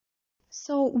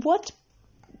So what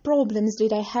problems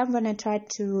did I have when I tried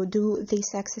to do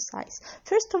this exercise?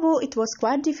 First of all, it was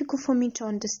quite difficult for me to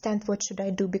understand what should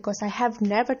I do because I have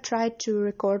never tried to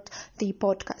record the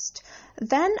podcast.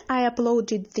 Then I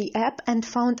uploaded the app and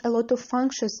found a lot of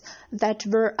functions that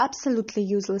were absolutely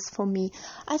useless for me.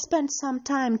 I spent some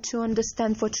time to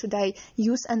understand what should I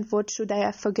use and what should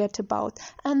I forget about.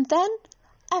 And then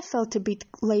I felt a bit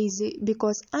lazy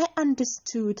because I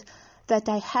understood that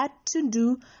I had to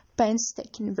do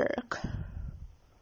painstaking work.